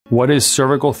What is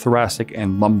cervical, thoracic,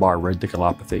 and lumbar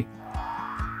radiculopathy?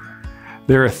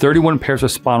 There are 31 pairs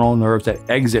of spinal nerves that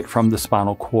exit from the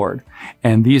spinal cord,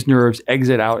 and these nerves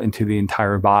exit out into the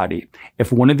entire body.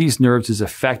 If one of these nerves is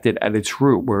affected at its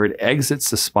root, where it exits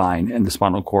the spine and the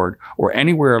spinal cord, or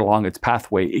anywhere along its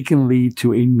pathway, it can lead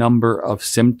to a number of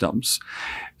symptoms.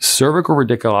 Cervical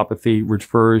radiculopathy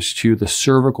refers to the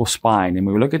cervical spine. And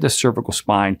when we look at the cervical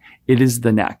spine, it is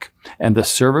the neck. And the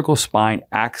cervical spine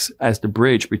acts as the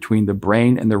bridge between the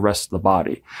brain and the rest of the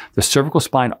body. The cervical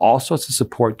spine also has to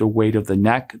support the weight of the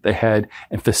neck, the head,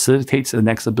 and facilitates the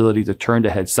neck's ability to turn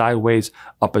the head sideways,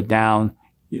 up and down,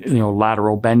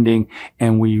 lateral bending.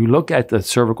 And when you look at the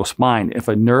cervical spine, if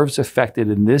a nerve's affected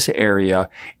in this area,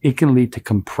 it can lead to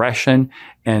compression,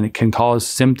 and it can cause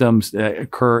symptoms that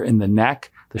occur in the neck,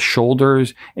 the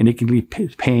shoulders, and it can lead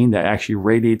pain that actually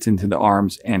radiates into the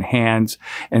arms and hands.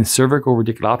 And cervical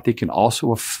radiculopathy can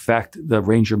also affect the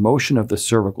range of motion of the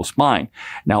cervical spine.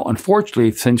 Now,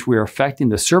 unfortunately, since we're affecting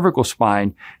the cervical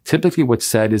spine, typically what's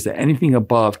said is that anything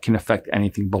above can affect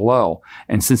anything below.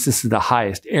 And since this is the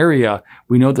highest area,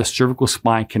 we know the cervical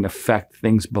spine can affect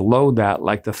things below that,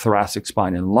 like the thoracic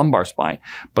spine and lumbar spine.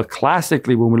 But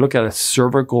classically, when we look at a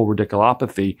cervical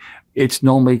radiculopathy, it's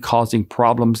normally causing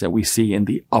problems that we see in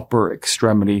the upper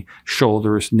extremity,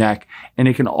 shoulders, neck, and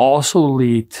it can also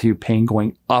lead to pain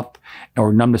going up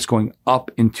or numbness going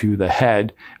up into the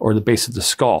head or the base of the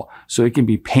skull. So it can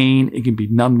be pain, it can be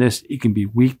numbness, it can be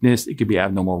weakness, it can be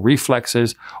abnormal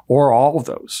reflexes, or all of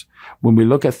those. When we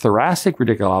look at thoracic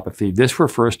radiculopathy, this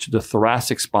refers to the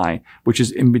thoracic spine, which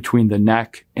is in between the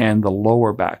neck and the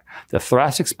lower back. The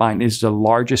thoracic spine is the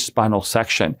largest spinal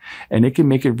section, and it can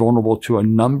make it vulnerable to a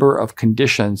number of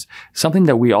conditions. Something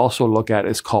that we also look at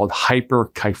is called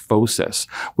hyperkyphosis.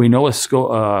 We know a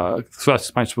thoracic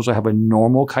spine is supposed to have a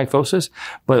normal kyphosis,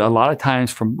 but a lot of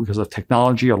times because of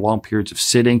technology or long periods of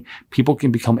sitting, people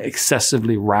can become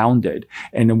excessively rounded.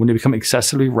 And then when they become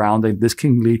excessively rounded, this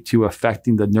can lead to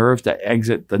affecting the nerves that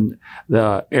exit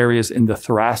the areas in the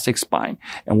thoracic spine.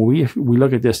 And when we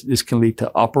look at this can lead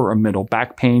to upper or middle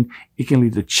back pain. It can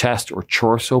lead to chest or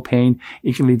torso pain.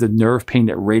 It can lead to nerve pain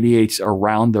that radiates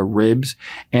around the ribs.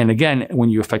 And again, when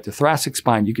you affect the thoracic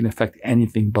spine, you can affect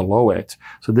anything below it.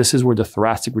 So this is where the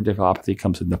thoracic radiculopathy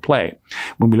comes into play.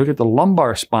 When we look at the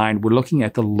lumbar spine, we're looking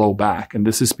at the low back, and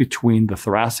this is between the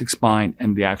thoracic spine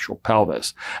and the actual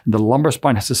pelvis. And the lumbar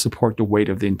spine has to support the weight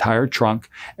of the entire trunk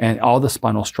and all the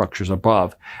spinal structures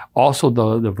above. Also,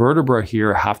 the vertebrae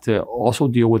here have to also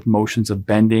deal with motions of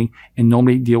bending and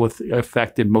normally deal with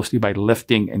affected mostly by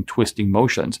lifting and twisting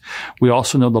motions. We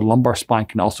also know the lumbar spine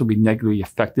can also be negatively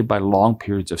affected by long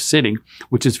periods of sitting,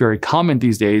 which is very common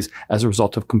these days as a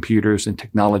result of computers and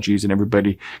technologies and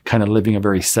everybody kind of living a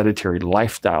very sedentary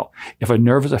lifestyle. If a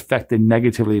nerve is affected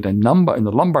negatively in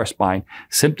the lumbar spine,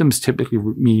 symptoms typically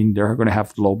mean they're going to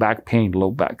have low back pain,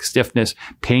 low back stiffness,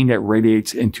 pain that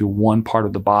radiates into one part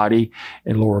of the body,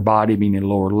 and lower body meaning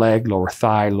lower leg, lower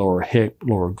thigh, lower hip,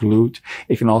 lower glute.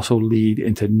 It can also lead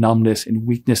into numbness and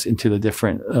weakness into the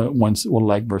different one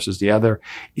leg versus the other.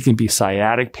 It can be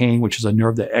sciatic pain, which is a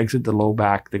nerve that exits the low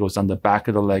back that goes down the back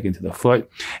of the leg into the foot.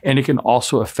 And it can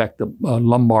also affect the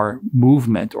lumbar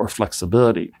movement or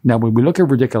flexibility. Now, when we look at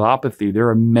radiculopathy, there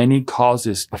are many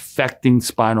causes affecting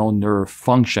spinal nerve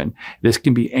function. This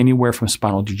can be anywhere from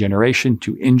spinal degeneration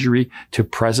to injury to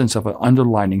presence of an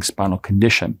underlying spinal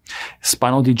condition.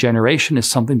 Spinal degeneration is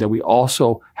something that we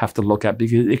also have to look at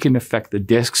because it can affect the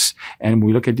discs. And when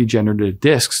we look at degenerative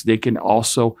discs, they can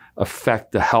also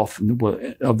affect the health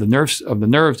of the nerves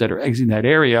that are exiting that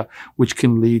area, which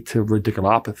can lead to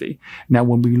radiculopathy. Now,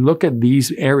 when we look at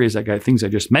these areas, like things I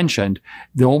just mentioned,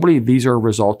 normally these are a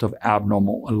result of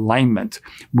abnormal alignment.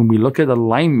 When we look at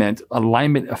alignment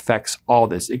affects all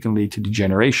this. It can lead to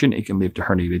degeneration. It can lead to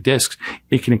herniated discs.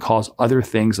 It can cause other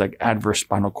things like adverse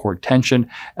spinal cord tension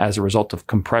as a result of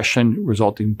compression,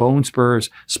 resulting bone spurs,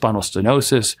 spinal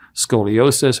stenosis,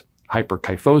 scoliosis,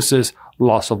 hyperkyphosis,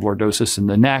 loss of lordosis in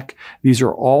the neck. These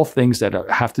are all things that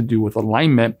have to do with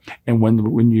alignment. And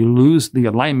when you lose the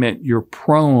alignment, you're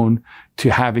prone to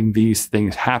having these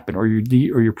things happen, or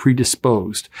you're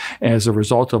predisposed. As a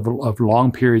result of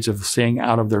long periods of staying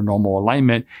out of their normal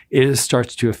alignment, it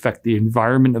starts to affect the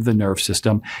environment of the nerve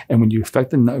system. And when you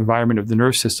affect the environment of the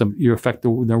nerve system, you affect the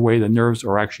way the nerves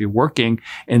are actually working,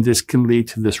 and this can lead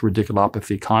to this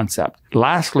radiculopathy concept.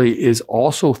 Lastly is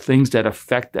also things that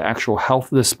affect the actual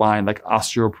health of the spine, like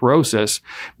osteoporosis,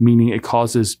 meaning it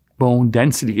causes bone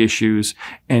density issues,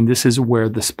 and this is where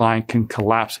the spine can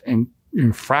collapse and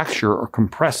fracture or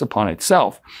compress upon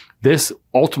itself. This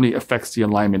ultimately affects the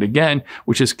alignment again,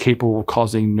 which is capable of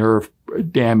causing nerve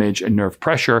damage and nerve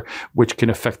pressure, which can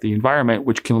affect the environment,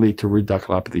 which can lead to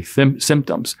radiculopathy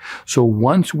symptoms. So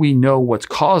once we know what's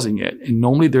causing it, and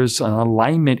normally there's an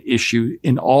alignment issue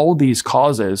in all these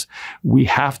causes, we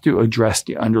have to address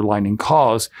the underlying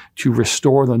cause to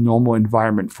restore the normal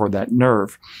environment for that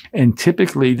nerve. And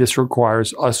typically this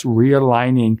requires us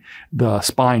realigning the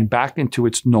spine back into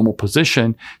its normal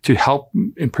position to help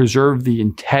and preserve the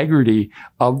integrity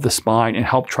of the spine and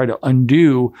help try to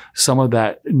undo some of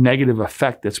that negative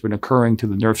effect that's been occurring to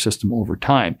the nerve system over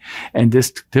time. And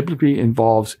this typically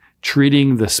involves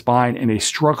treating the spine in a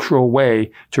structural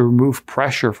way to remove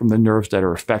pressure from the nerves that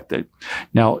are affected.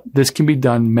 Now, this can be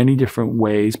done many different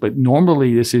ways, but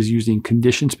normally this is using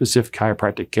condition-specific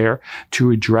chiropractic care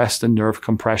to address the nerve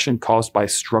compression caused by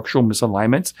structural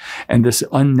misalignments. And this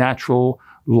unnatural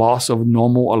loss of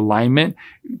normal alignment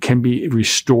can be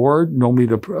restored. Normally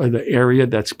the area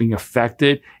that's being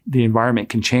affected, the environment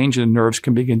can change and the nerves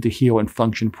can begin to heal and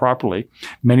function properly.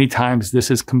 Many times this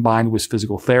is combined with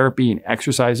physical therapy and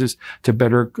exercises to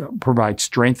better provide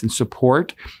strength and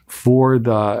support for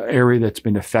the area that's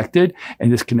been affected.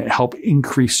 And this can help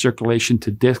increase circulation to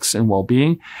discs and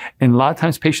well-being. And a lot of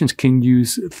times patients can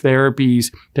use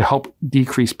therapies to help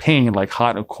decrease pain, like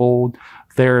hot and cold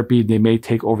therapy. They may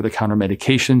take over-the-counter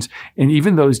medications. And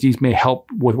even though these may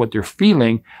help with what they're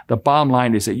feeling, the bottom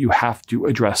line is that you have to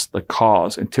address the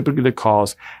cause. And typically the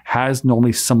cause has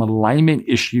normally some alignment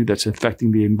issue that's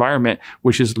affecting the environment,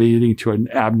 which is leading to an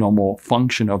abnormal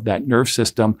function of that nerve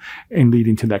system and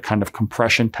leading to that kind of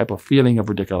compression type of feeling of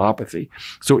radiculopathy.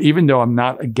 So even though I'm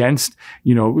not against,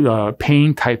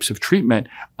 pain types of treatment,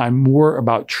 I'm more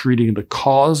about treating the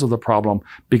cause of the problem,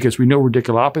 because we know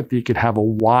radiculopathy could have a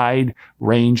wide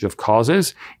range of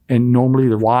causes. And normally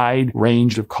the wide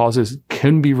range of causes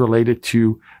can be related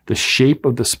to the shape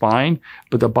of the spine.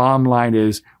 But the bottom line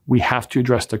is we have to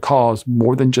address the cause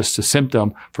more than just a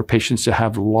symptom for patients to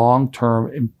have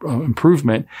long-term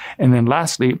improvement. And then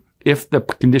lastly, if the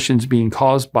condition is being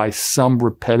caused by some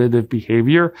repetitive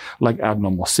behavior, like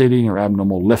abnormal sitting or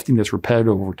abnormal lifting that's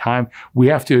repetitive over time, we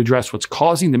have to address what's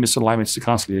causing the misalignments to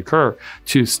constantly occur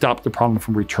to stop the problem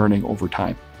from returning over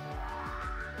time.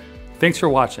 Thanks for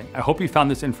watching. I hope you found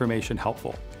this information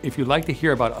helpful. If you'd like to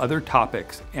hear about other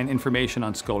topics and information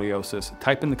on scoliosis,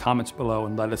 type in the comments below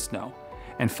and let us know.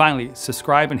 And finally,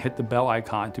 subscribe and hit the bell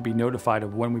icon to be notified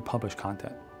of when we publish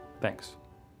content. Thanks.